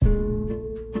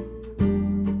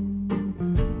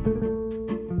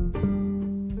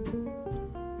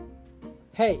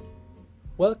Hey,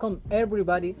 welcome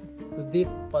everybody to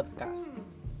this podcast,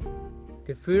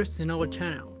 the first in our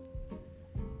channel.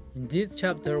 In this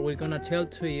chapter, we're gonna tell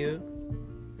to you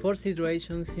 4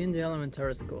 situations in the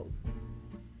elementary school.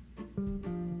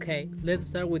 Okay, let's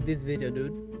start with this video,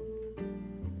 dude.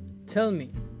 Tell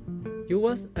me, you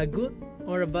was a good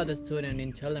or a bad student in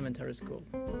the elementary school?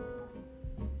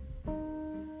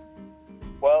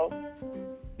 Well,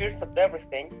 here's of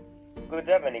everything. Good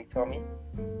evening, Tommy.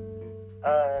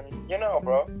 And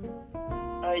bro,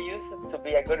 I used to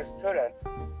be a good student.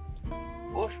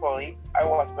 Usually, I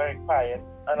was very quiet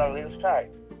and a little shy.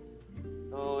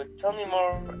 Tell me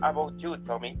more about you,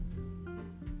 Tommy.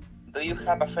 Do you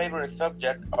have a favorite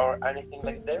subject or anything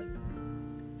like this?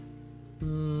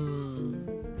 Hmm,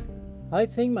 I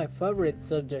think my favorite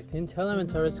subject in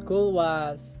elementary school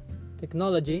was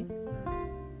technology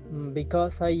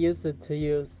because I used to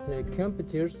use the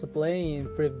computers to play in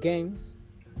free games.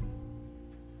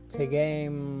 The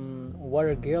game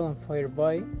Water Girl and Fire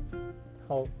Boy.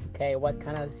 Oh, okay, what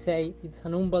can I say? It's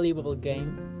an unbelievable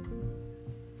game.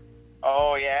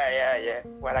 Oh, yeah.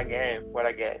 What a game, what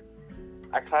a game.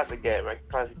 A classic game, a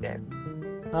classic game.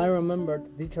 I remember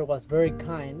the teacher was very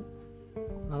kind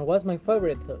and was my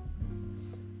favorite too.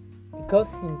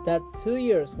 Because in that 2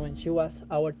 years when she was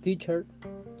our teacher,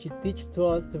 she teach to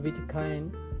us to be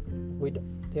kind with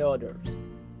the others.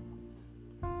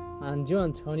 And you,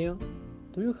 Antonio,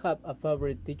 do you have a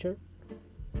favorite teacher?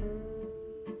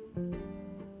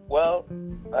 Well,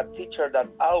 a teacher that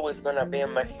always gonna be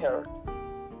in my heart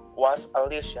was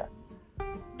Alicia,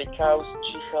 because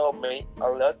she helped me a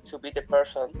lot to be the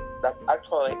person that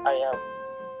actually I am.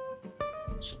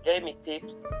 She gave me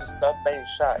tips to stop being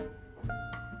shy.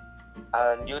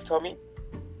 And you, Tommy,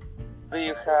 do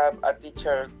you have a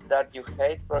teacher that you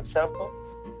hate, for example?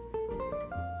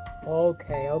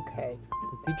 Okay.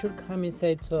 The teacher came and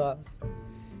said to us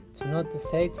to not to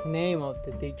say the name of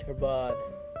the teacher, but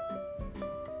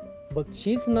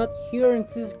she's not here in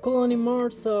this school anymore,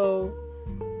 so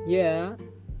yeah,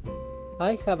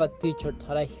 I have a teacher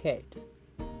that I hate.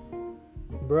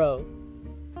 Bro,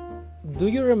 do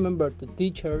you remember the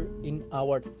teacher in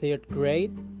our 3rd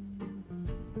grade?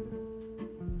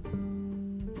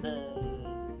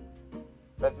 Hmm,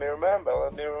 let me remember.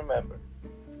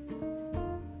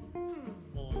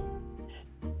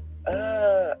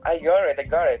 I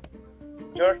got it.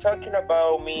 You're talking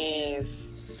about Miss...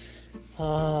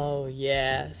 Oh,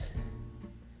 yes,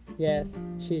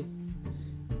 she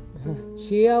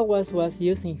she always was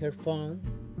using her phone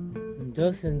and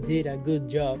doesn't did a good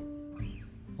job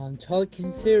on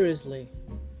talking seriously.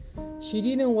 She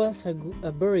didn't was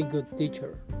a very good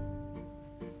teacher.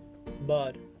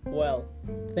 But, well,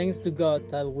 thanks to God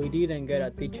that we didn't get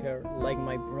a teacher like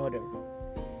my brother.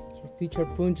 His teacher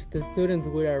punched the students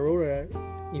with a ruler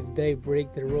if they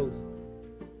break the rules.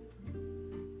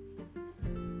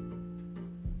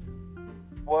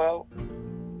 Well,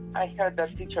 I had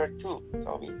that teacher too,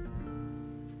 Tommy.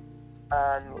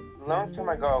 And long time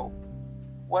ago,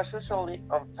 was usually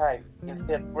on time in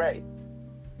 3rd grade.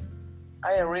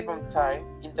 I arrived on time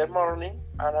in the morning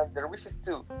and at the recess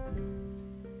too.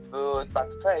 But bad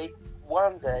fate,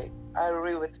 one day I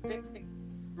arrived 50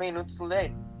 minutes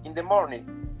late in the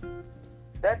morning.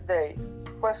 That day,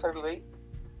 Wesley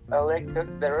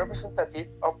elected the representative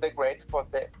of the grade for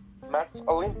the Maths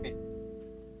Olympic.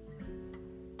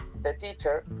 The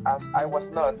teacher, as I was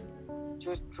not,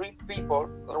 chose 3 people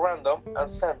random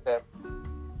and sent them.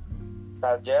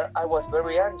 That year I was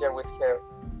very angry with her,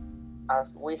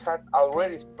 as we had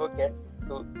already spoken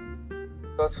to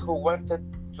those who wanted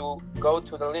to go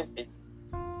to the Olympics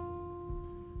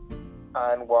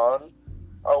and won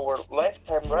our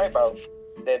lifetime rival,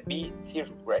 the B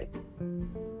 3rd grade.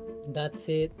 That's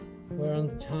it. We're on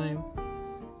the time.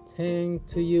 Thank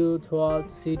to you to all to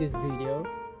see this video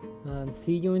and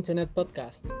see you internet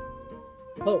podcast.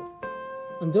 Oh,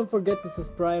 and don't forget to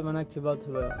subscribe and activate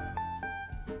the bell.